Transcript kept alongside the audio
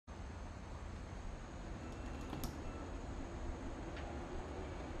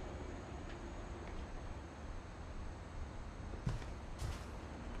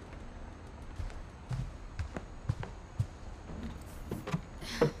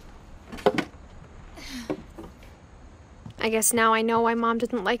I guess now I know why Mom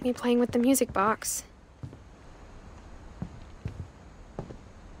didn't like me playing with the music box.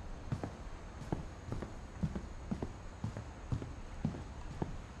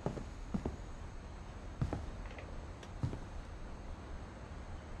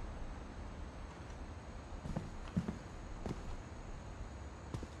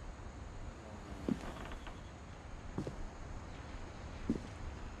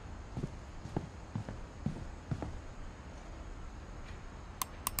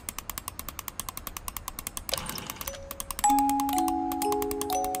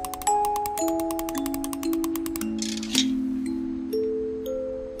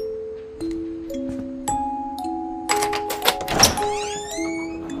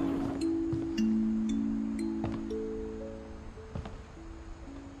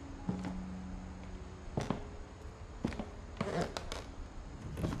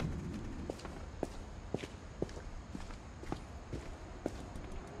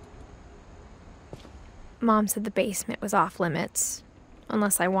 Mom said the basement was off limits,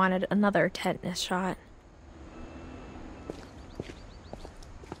 unless I wanted another tetanus shot.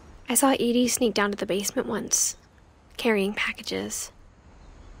 I saw Edie sneak down to the basement once, carrying packages.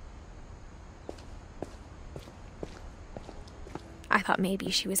 I thought maybe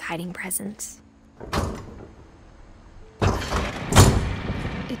she was hiding presents.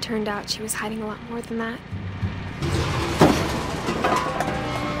 It turned out she was hiding a lot more than that.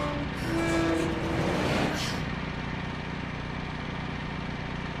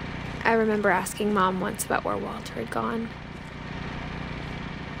 I remember asking Mom once about where Walter had gone.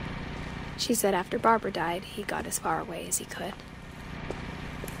 She said after Barbara died, he got as far away as he could.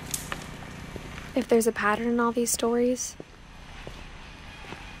 If there's a pattern in all these stories,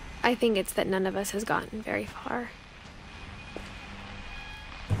 I think it's that none of us has gotten very far.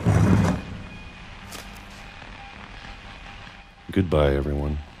 Goodbye,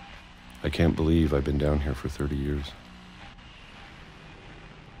 everyone. I can't believe I've been down here for 30 years.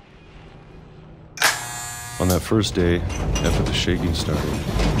 On that first day, after the shaking started,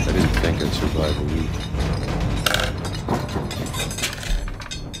 I didn't think I'd survive a week.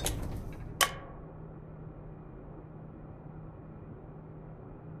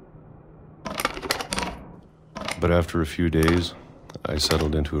 But after a few days, I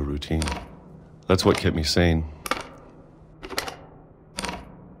settled into a routine. That's what kept me sane.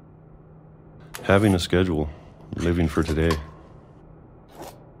 Having a schedule, living for today.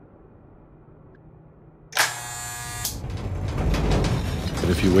 But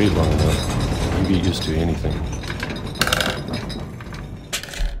if you wait long enough, you get used to anything.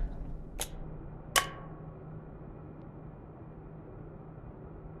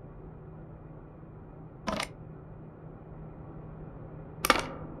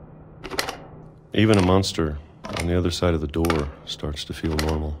 Even a monster on the other side of the door starts to feel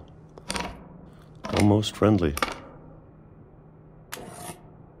normal. Almost friendly.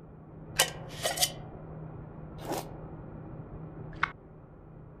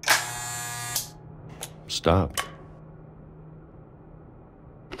 Stopped.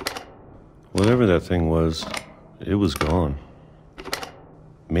 Whatever that thing was, it was gone.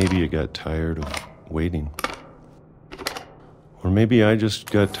 Maybe it got tired of waiting. Or maybe I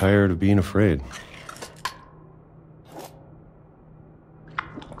just got tired of being afraid.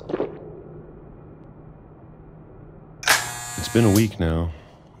 It's been a week now,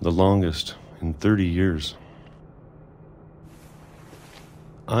 the longest in 30 years.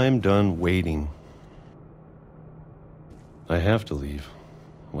 I'm done waiting. I have to leave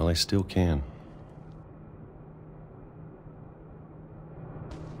while I still can.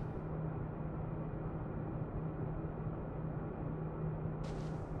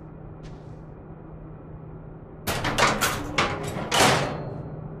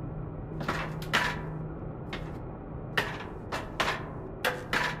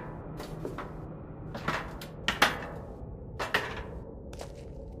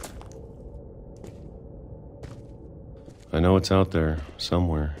 I know it's out there,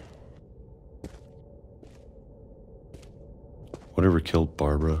 somewhere. Whatever killed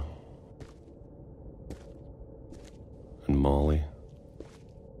Barbara and Molly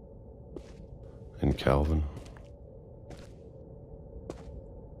and Calvin.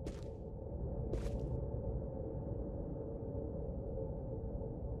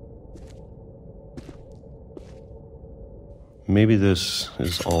 Maybe this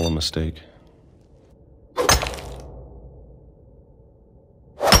is all a mistake.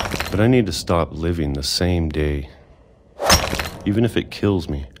 But I need to stop living the same day, even if it kills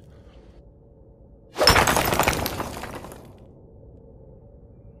me.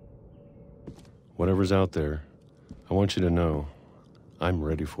 Whatever's out there, I want you to know I'm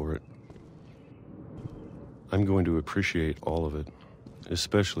ready for it. I'm going to appreciate all of it,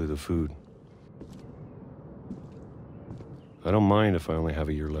 especially the food. I don't mind if I only have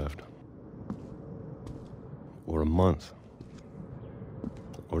a year left, or a month,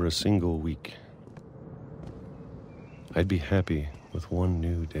 or a single week. I'd be happy with one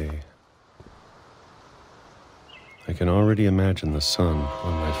new day. I can already imagine the sun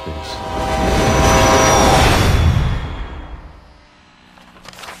on my face.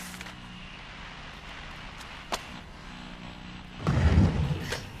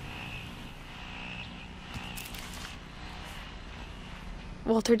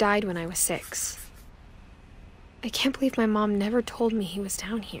 Walter died when I was 6. I can't believe my mom never told me he was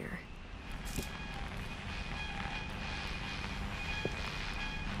down here.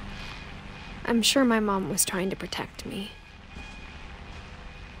 I'm sure my mom was trying to protect me.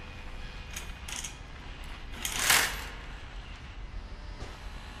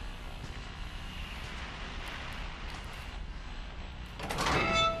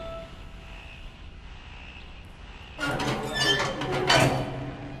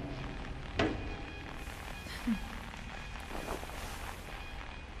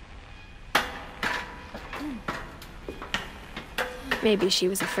 Maybe she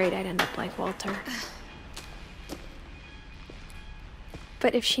was afraid I'd end up like Walter.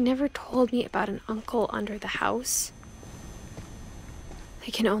 But if she never told me about an uncle under the house, I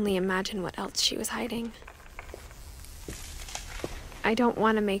can only imagine what else she was hiding. I don't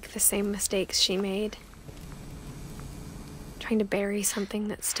want to make the same mistakes she made, trying to bury something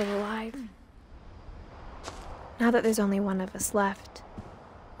that's still alive. Now that there's only one of us left,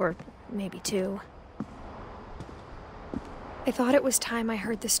 or maybe 2, I thought it was time I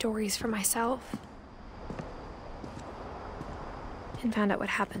heard the stories for myself and found out what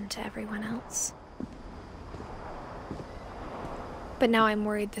happened to everyone else. But now I'm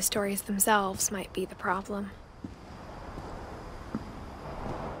worried the stories themselves might be the problem.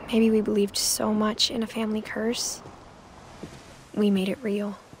 Maybe we believed so much in a family curse, we made it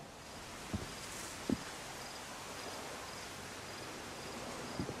real.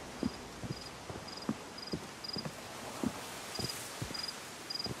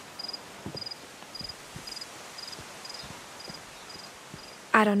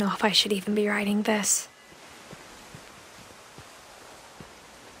 I don't know if I should even be writing this.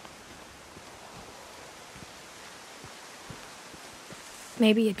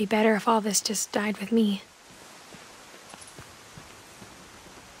 Maybe it'd be better if all this just died with me.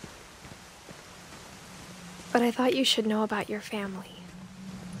 But I thought you should know about your family.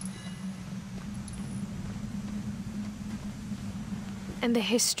 And the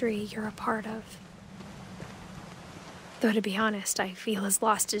history you're a part of. Though, to be honest, I feel as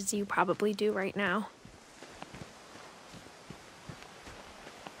lost as you probably do right now.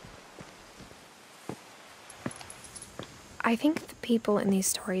 I think the people in these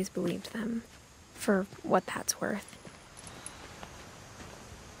stories believed them, for what that's worth.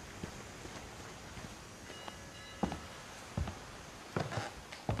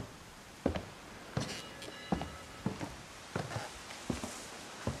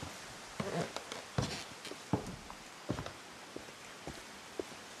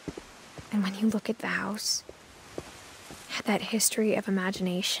 And when you look at the house, that history of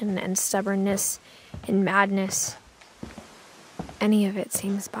imagination and stubbornness and madness, any of it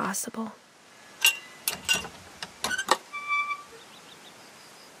seems possible.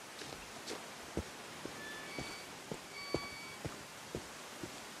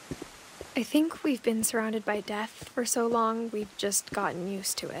 I think we've been surrounded by death for so long, we've just gotten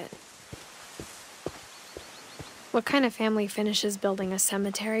used to it. What kind of family finishes building a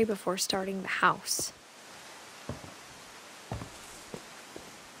cemetery before starting the house?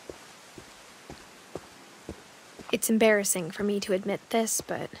 It's embarrassing for me to admit this,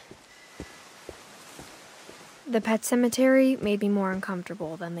 but the pet cemetery made me more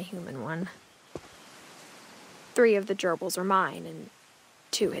uncomfortable than the human one. 3 of the gerbils are mine, and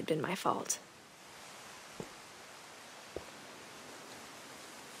 2 had been my fault.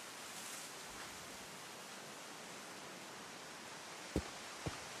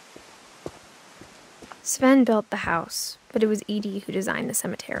 Sven built the house, but it was Edith who designed the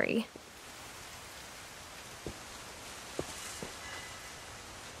cemetery.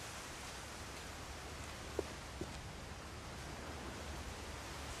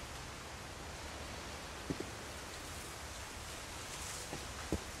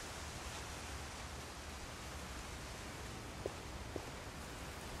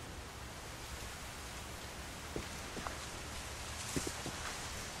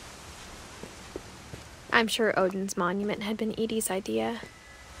 I'm sure Odin's monument had been Edie's idea.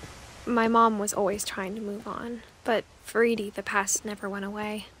 My mom was always trying to move on, but for Edie, the past never went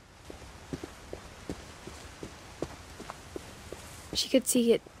away. She could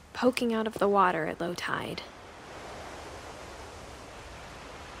see it poking out of the water at low tide.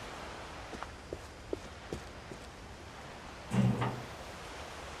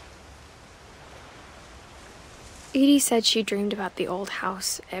 Edie said she dreamed about the old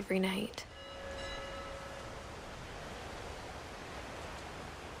house every night.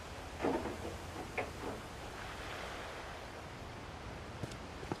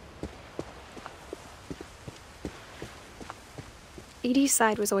 Edie's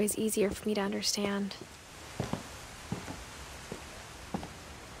side was always easier for me to understand.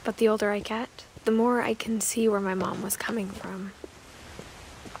 But the older I get, the more I can see where my mom was coming from.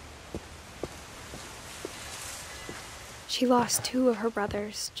 She lost 2 of her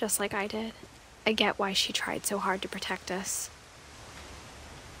brothers, just like I did. I get why she tried so hard to protect us.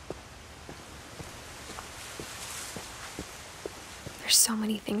 There's so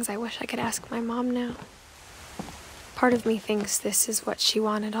many things I wish I could ask my mom now. Part of me thinks this is what she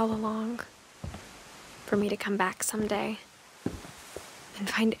wanted all along. For me to come back someday and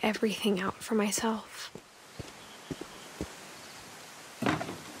find everything out for myself.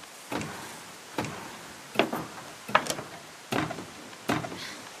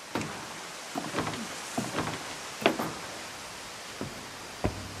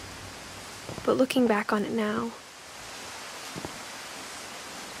 But looking back on it now,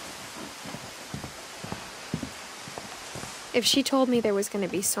 if she told me there was going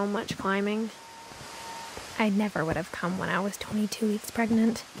to be so much climbing, I never would have come when I was 22 weeks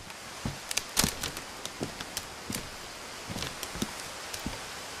pregnant.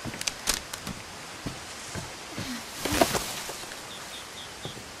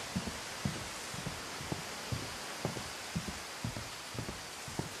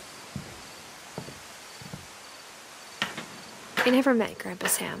 I never met Grandpa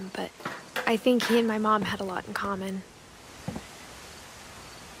Sam, but I think he and my mom had a lot in common.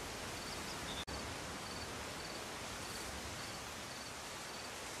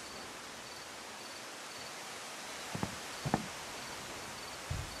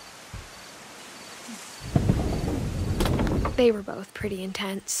 They were both pretty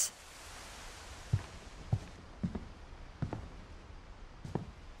intense.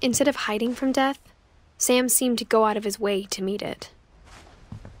 Instead of hiding from death, Sam seemed to go out of his way to meet it.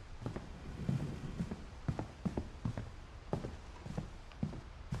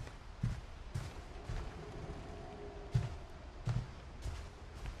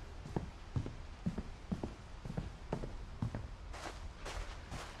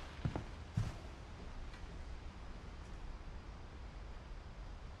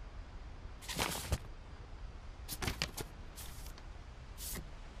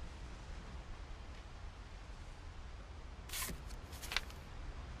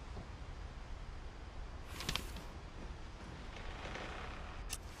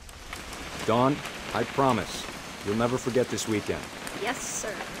 Dawn, I promise, you'll never forget this weekend. Yes,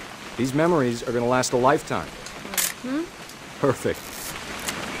 sir. These memories are gonna last a lifetime. Perfect.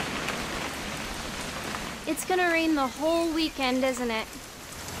 It's gonna rain the whole weekend, isn't it?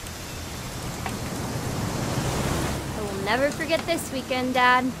 I will never forget this weekend,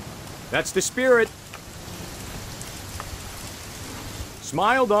 Dad. That's the spirit.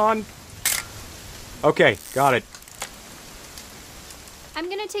 Smile, Dawn. Okay, got it. I'm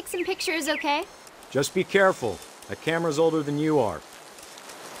gonna take some pictures, okay? Just be careful. That camera's older than you are.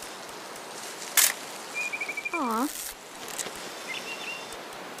 Aw.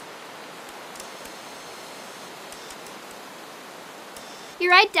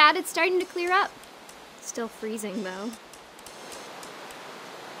 You're right, Dad. It's starting to clear up. Still freezing, though.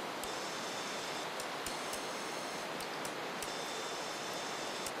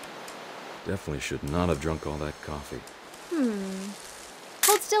 Definitely should not have drunk all that coffee.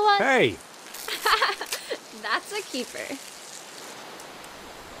 Hold still on. Hey! That's a keeper.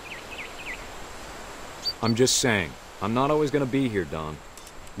 I'm just saying, I'm not always gonna be here, Dawn.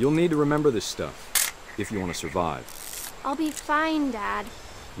 You'll need to remember this stuff, if you want to survive. I'll be fine, Dad.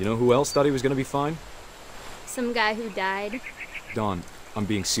 You know who else thought he was gonna be fine? Some guy who died. Dawn, I'm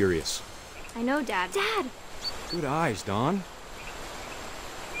being serious. I know, Dad. Dad! Good eyes, Dawn.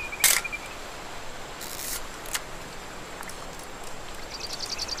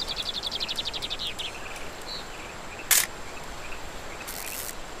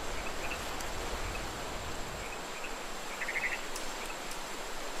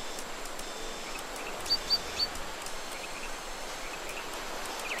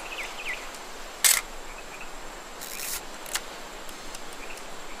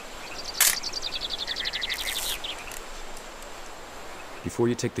 Before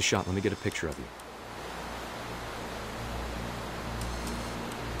you take the shot, let me get a picture of you.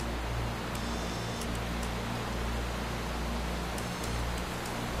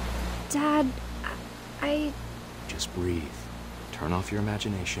 Dad, I... Just breathe. Turn off your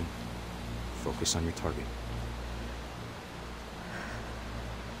imagination. Focus on your target.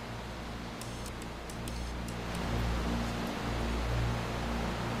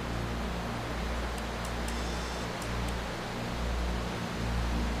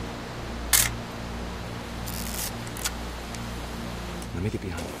 Let me get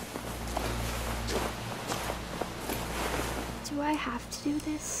behind you. Do I have to do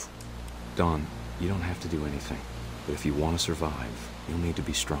this? Dawn, you don't have to do anything. But if you want to survive, you'll need to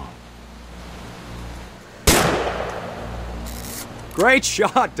be strong. Great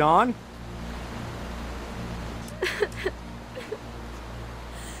shot, Dawn!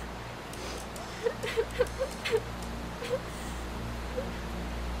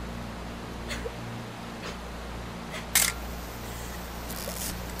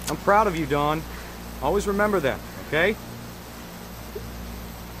 I'm proud of you, Dawn. Always remember that, okay?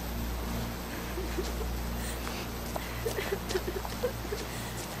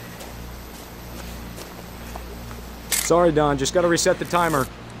 Sorry, Dawn, just gotta reset the timer.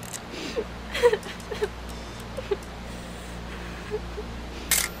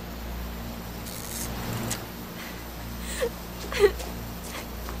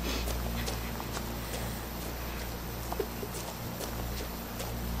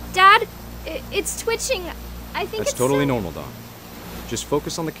 Dad, it's twitching. I think That's it's totally normal, Dawn. Just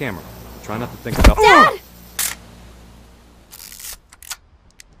focus on the camera. Try not to think about— Dad!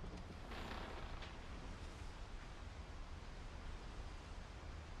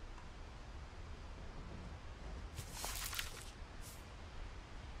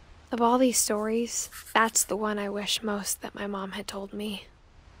 Of all these stories, that's the one I wish most that my mom had told me.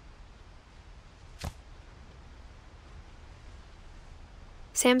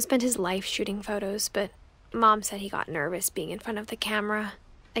 Sam spent his life shooting photos, but Mom said he got nervous being in front of the camera.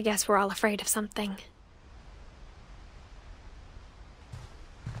 I guess we're all afraid of something.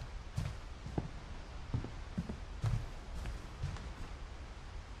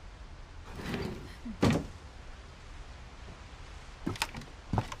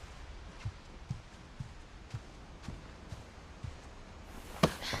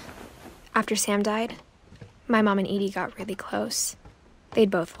 After Sam died, my mom and Edie got really close.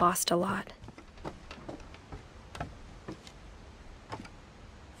 They'd both lost a lot.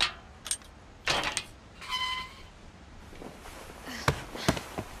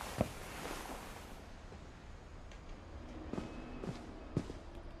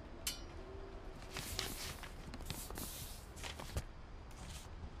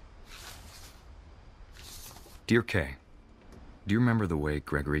 Dear Kay, do you remember the way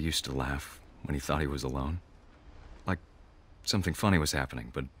Gregory used to laugh when he thought he was alone? Like something funny was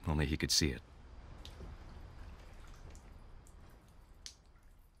happening, but only he could see it.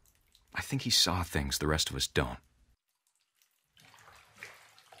 I think he saw things the rest of us don't.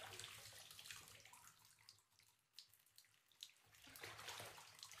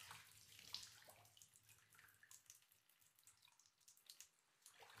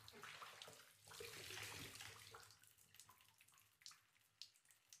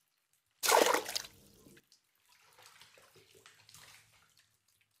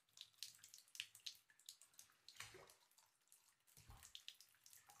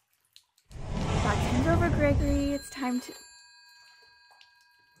 Vaccines over, Gregory. It's time to...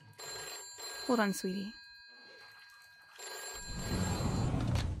 Hold on, sweetie.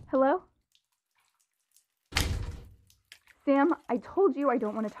 Hello? Sam, I told you I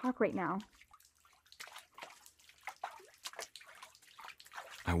don't want to talk right now.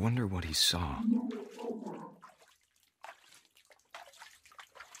 I wonder what he saw.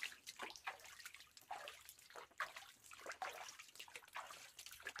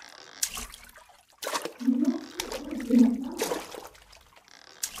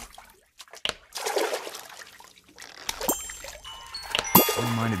 It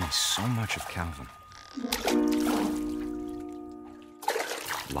reminded me so much of Calvin.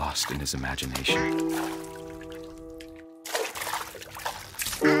 Lost in his imagination.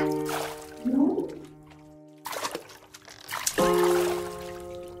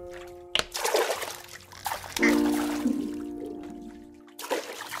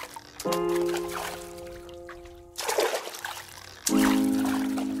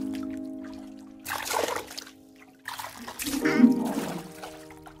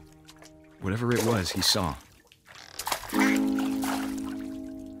 Whatever it was, he saw.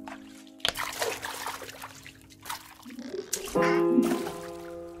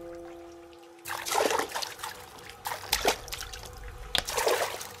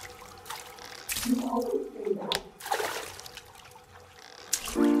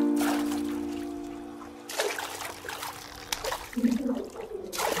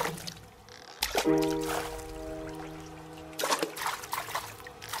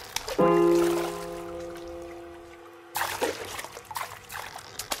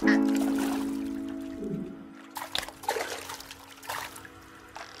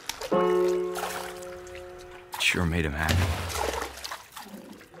 Sure made him happy.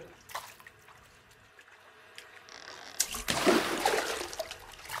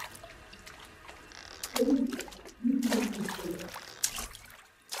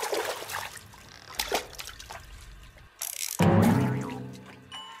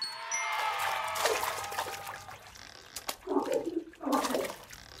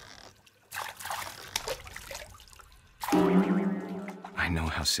 I know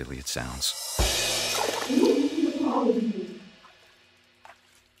how silly it sounds.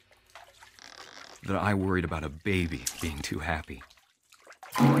 That I worried about a baby being too happy.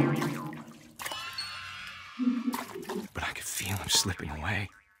 But I could feel him slipping away.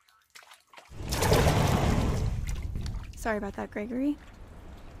 Sorry about that, Gregory.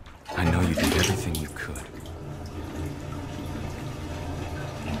 I know you did everything you could.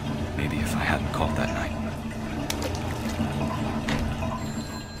 Maybe if I hadn't called that night.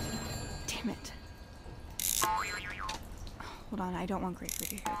 Damn it. Hold on, I don't want Gregory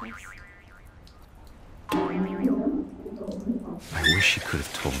to hear this. I wish he could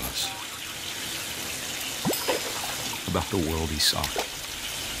have told us about the world he saw.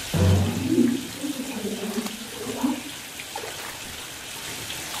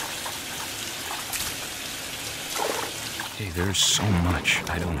 Hey, there's so much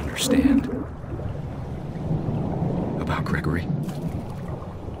I don't understand about Gregory.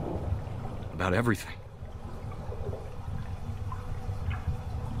 About everything.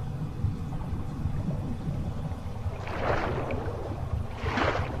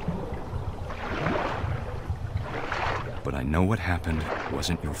 But I know what happened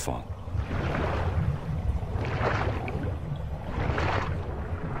wasn't your fault.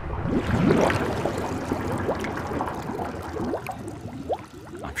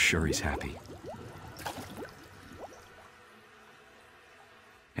 I'm sure he's happy.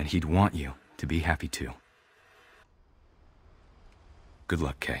 And he'd want you to be happy too. Good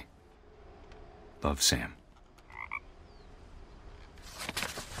luck, Kay. Love, Sam.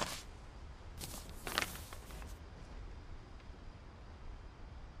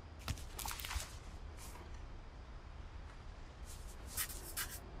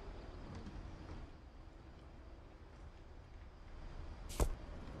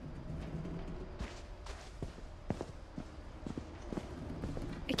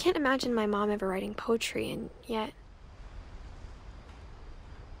 I can't imagine my mom ever writing poetry, and yet...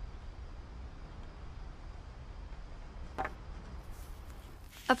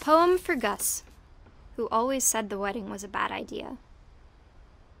 A poem for Gus, who always said the wedding was a bad idea.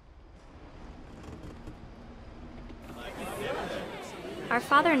 Our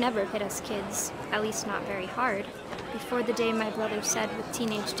father never hit us kids, at least not very hard, before the day my brother said with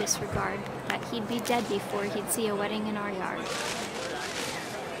teenage disregard that he'd be dead before he'd see a wedding in our yard.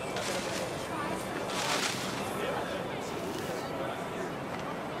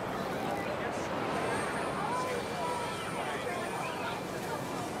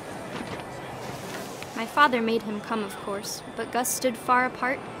 My father made him come, of course, but Gus stood far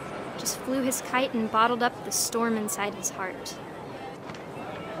apart, just flew his kite and bottled up the storm inside his heart.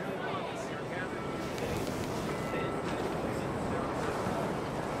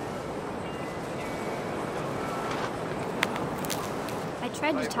 I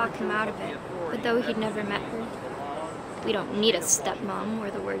tried to talk him out of it, but though he'd never met her, "We don't need a stepmom," were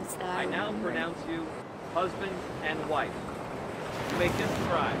the words that I now remembered. pronounce you husband and wife. You may kiss the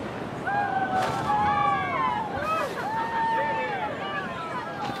bride.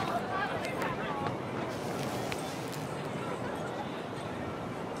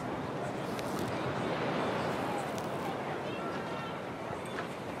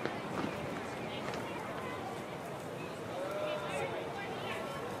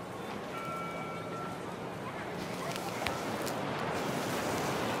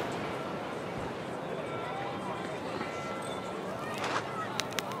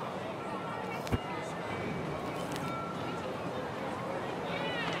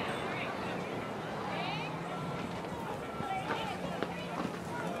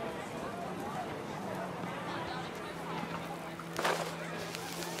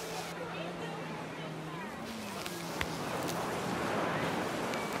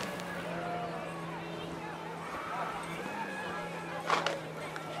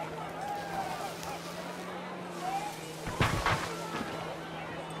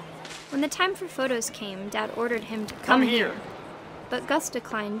 When the time for photos came, Dad ordered him to come here. But Gus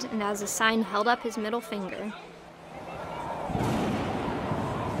declined, and as a sign held up his middle finger.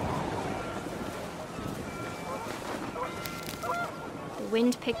 The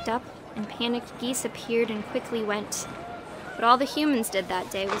wind picked up, and panicked geese appeared and quickly went. But all the humans did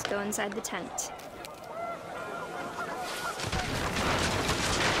that day was go inside the tent.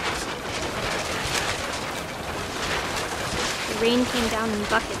 The rain came down in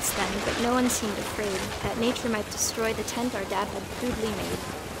buckets then, but no one seemed afraid that nature might destroy the tent our dad had crudely made.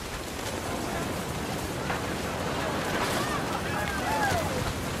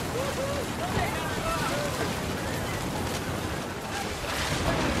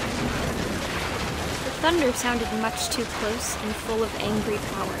 The thunder sounded much too close and full of angry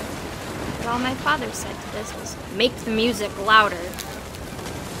power. But all my father said to this was, "Make the music louder."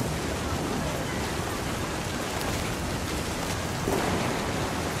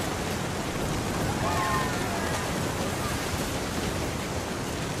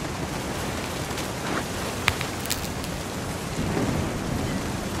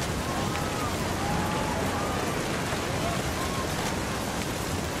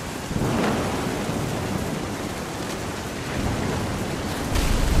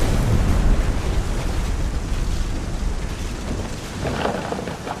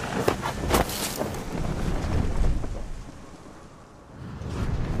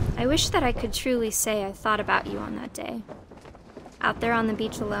 I wish that I could truly say I thought about you on that day. Out there on the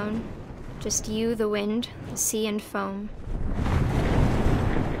beach alone, just you, the wind, the sea, and foam.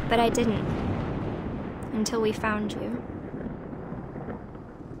 But I didn't, until we found you.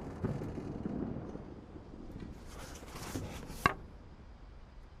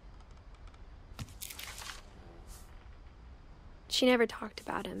 She never talked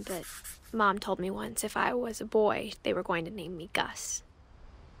about him, but Mom told me once if I was a boy, they were going to name me Gus.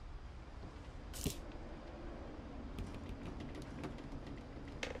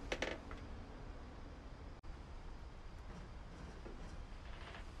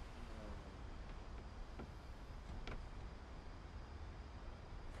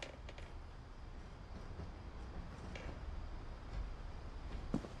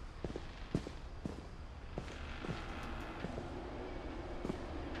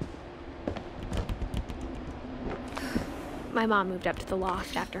 My mom moved up to the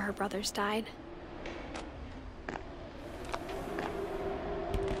loft after her brothers died.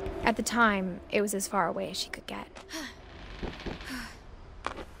 At the time, it was as far away as she could get.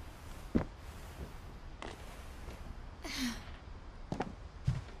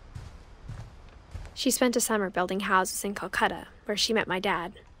 She spent a summer building houses in Calcutta, where she met my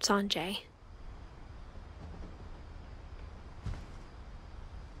dad, Sanjay.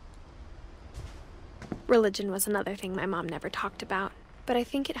 Religion was another thing my mom never talked about, but I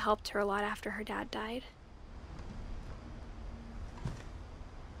think it helped her a lot after her dad died.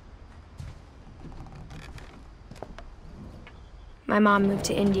 My mom moved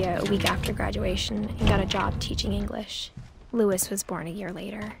to India a week after graduation and got a job teaching English. Louis was born a year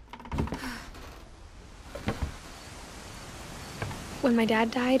later. When my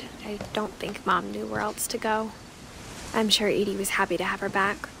dad died, I don't think Mom knew where else to go. I'm sure Edie was happy to have her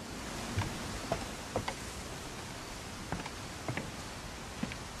back.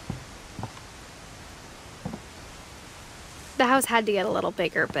 The house had to get a little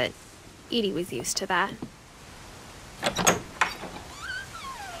bigger, but Edie was used to that.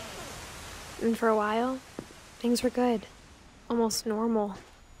 And for a while, things were good. Almost normal,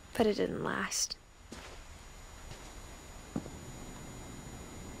 but it didn't last.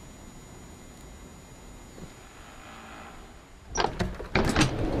 The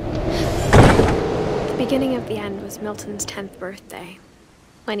beginning of the end was Milton's 10th birthday,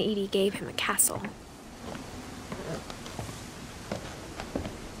 when Edie gave him a castle.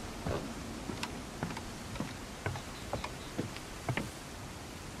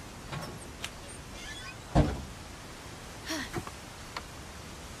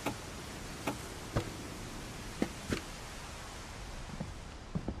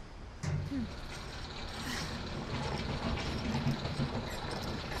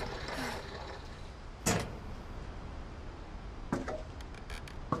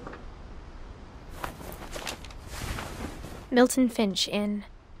 Milton Finch in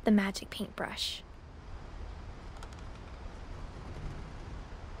The Magic Paintbrush.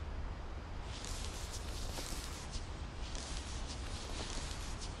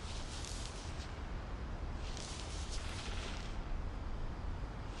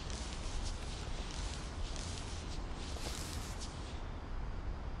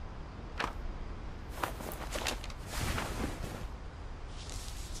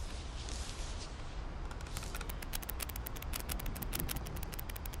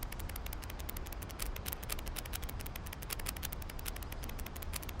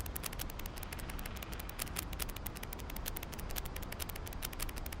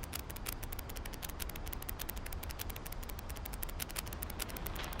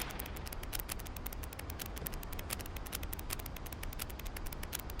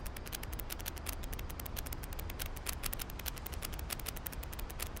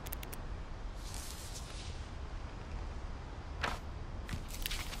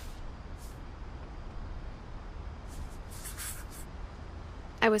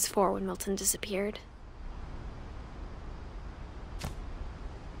 I was 4 when Milton disappeared.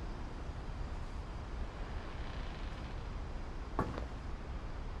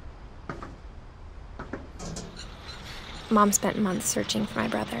 Mom spent months searching for my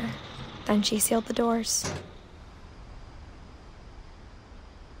brother. Then she sealed the doors.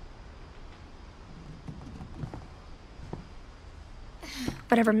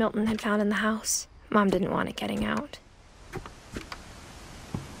 Whatever Milton had found in the house, Mom didn't want it getting out.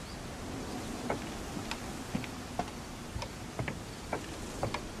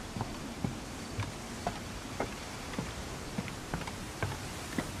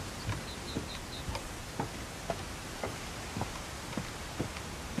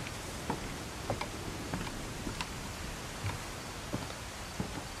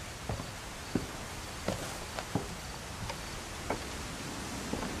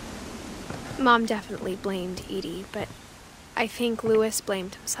 Mom definitely blamed Edie, but I think Louis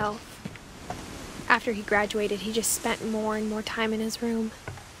blamed himself. After he graduated, he just spent more and more time in his room,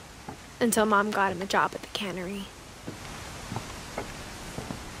 until Mom got him a job at the cannery.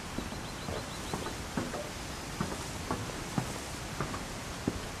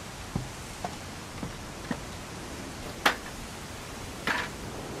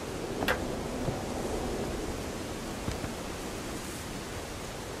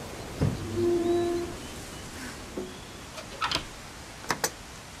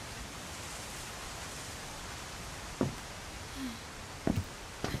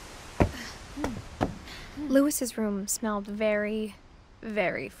 Louis's room smelled very,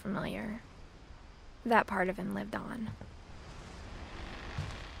 very familiar. That part of him lived on.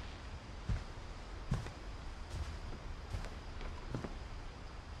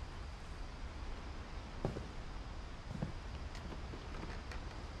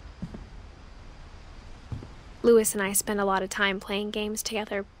 Louis and I spent a lot of time playing games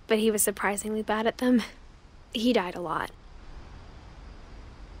together, but he was surprisingly bad at them. He died a lot.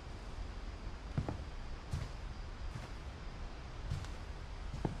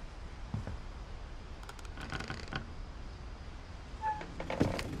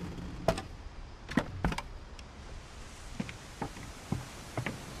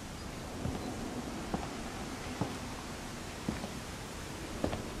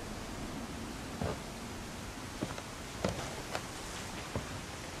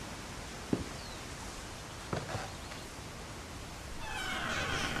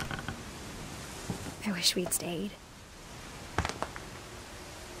 I wish we'd stayed.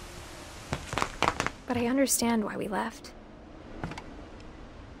 But I understand why we left.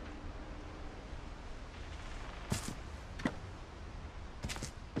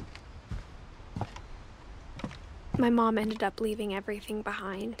 My mom ended up leaving everything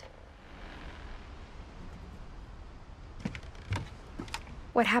behind.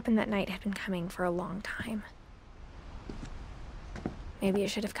 What happened that night had been coming for a long time. Maybe it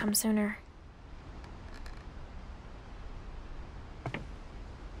should have come sooner.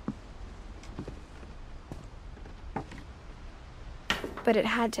 But it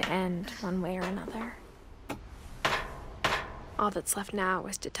had to end one way or another. All that's left now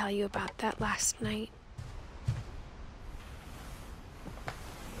is to tell you about that last night.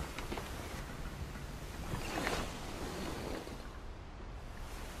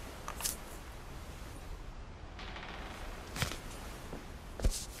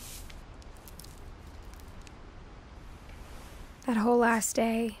 That whole last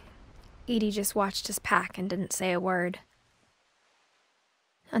day, Edie just watched us pack and didn't say a word.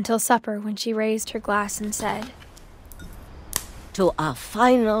 Until supper, when she raised her glass and said, "To our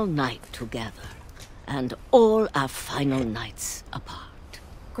final night together, and all our final nights apart."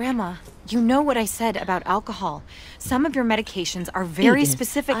 Grandma, you know what I said about alcohol. Some of your medications are very Edith,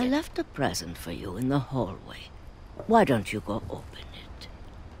 specific. I left a present for you in the hallway. Why don't you go open it?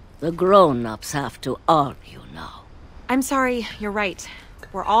 The grown-ups have to argue now. I'm sorry, you're right.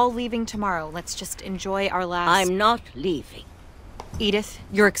 We're all leaving tomorrow. Let's just enjoy our last... I'm not leaving. Edith,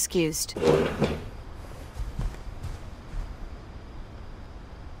 you're excused.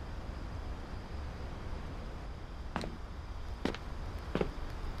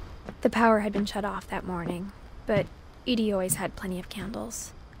 The power had been shut off that morning, but Edie always had plenty of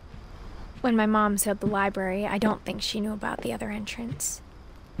candles. When my mom sealed the library, I don't think she knew about the other entrance,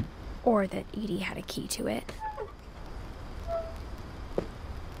 or that Edie had a key to it.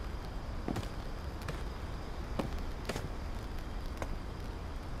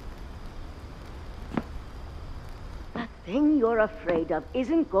 That thing you're afraid of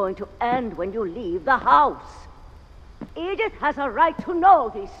isn't going to end when you leave the house. Edith has a right to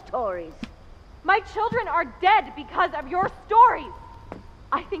know these stories. My children are dead because of your stories.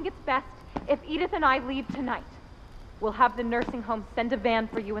 I think it's best if Edith and I leave tonight. We'll have the nursing home send a van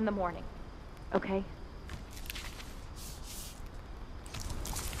for you in the morning. Okay?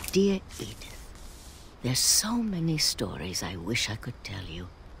 Dear Edith, there's so many stories I wish I could tell you,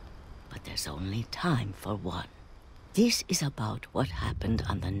 but there's only time for one. This is about what happened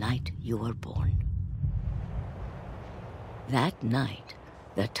on the night you were born. That night,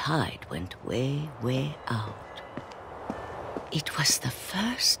 the tide went way, way out. It was the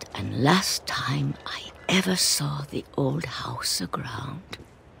first and last time I ever saw the old house aground.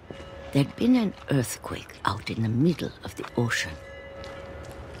 There'd been an earthquake out in the middle of the ocean.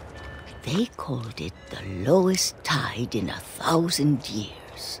 They called it the lowest tide in 1,000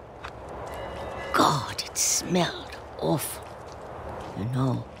 years. God, it smelled awful. You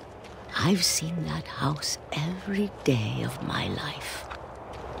know, I've seen that house every day of my life.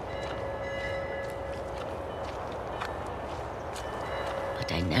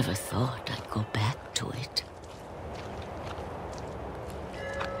 But I never thought I'd go back to it.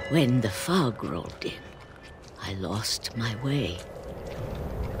 When the fog rolled in, I lost my way.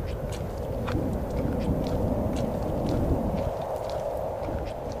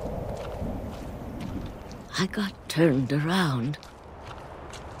 I got turned around.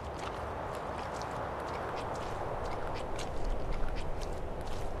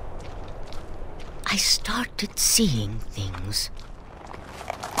 I started seeing things.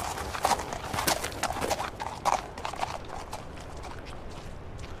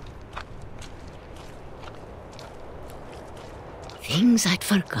 Things I'd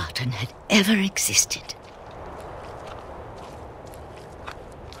forgotten had ever existed.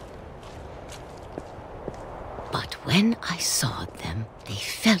 But when I saw them, they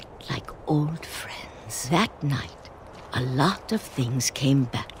felt like old friends. That night, a lot of things came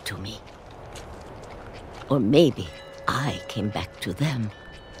back to me. Or maybe I came back to them.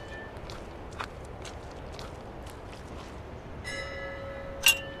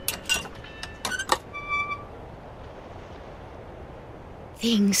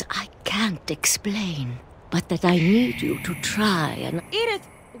 Things I can't explain, but that I need you to try and... Edith,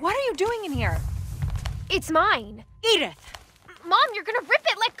 what are you doing in here? It's mine. Edith! Mom, you're gonna rip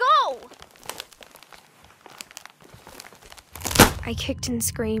it! Let go! I kicked and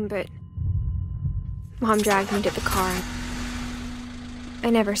screamed, but Mom dragged me to the car. I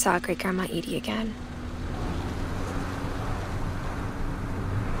never saw Great-Grandma Edie again.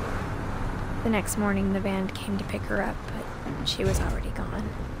 The next morning, the van came to pick her up, but she was already gone.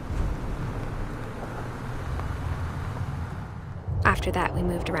 After that, we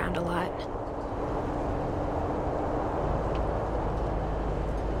moved around a lot.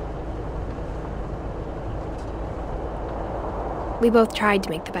 We both tried to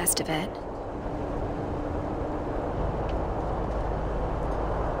make the best of it.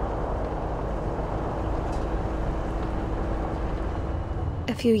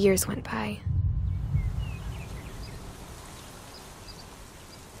 A few years went by.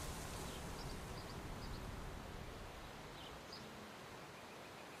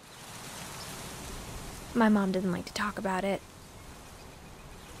 My mom didn't like to talk about it,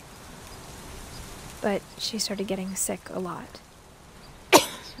 but she started getting sick a lot.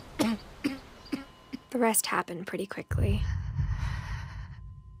 The rest happened pretty quickly.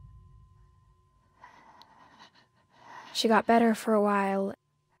 She got better for a while.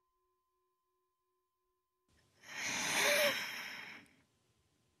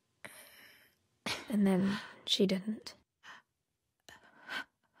 And then she didn't.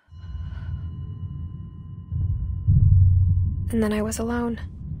 And then I was alone.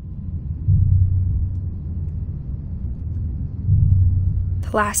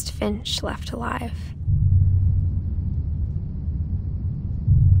 The last finch left alive.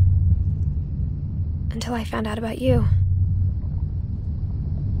 Until I found out about you.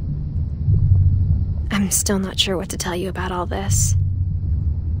 I'm still not sure what to tell you about all this.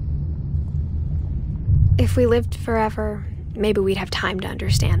 If we lived forever, maybe we'd have time to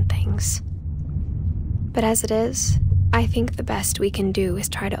understand things. But as it is, I think the best we can do is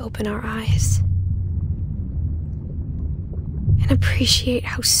try to open our eyes. And appreciate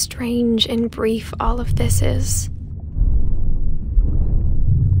how strange and brief all of this is.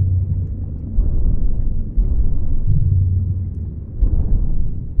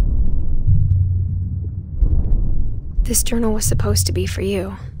 This journal was supposed to be for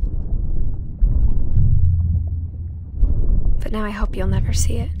you. But now I hope you'll never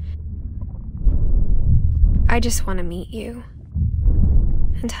see it. I just want to meet you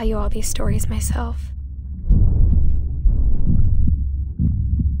and tell you all these stories myself.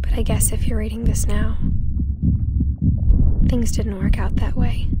 But I guess if you're reading this now, things didn't work out that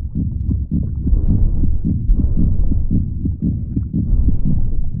way.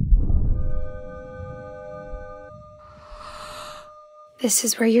 This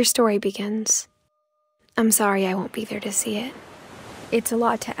is where your story begins. I'm sorry I won't be there to see it. It's a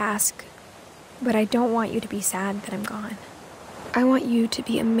lot to ask, but I don't want you to be sad that I'm gone. I want you to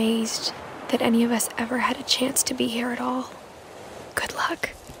be amazed that any of us ever had a chance to be here at all. Good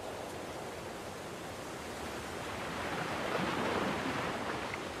luck.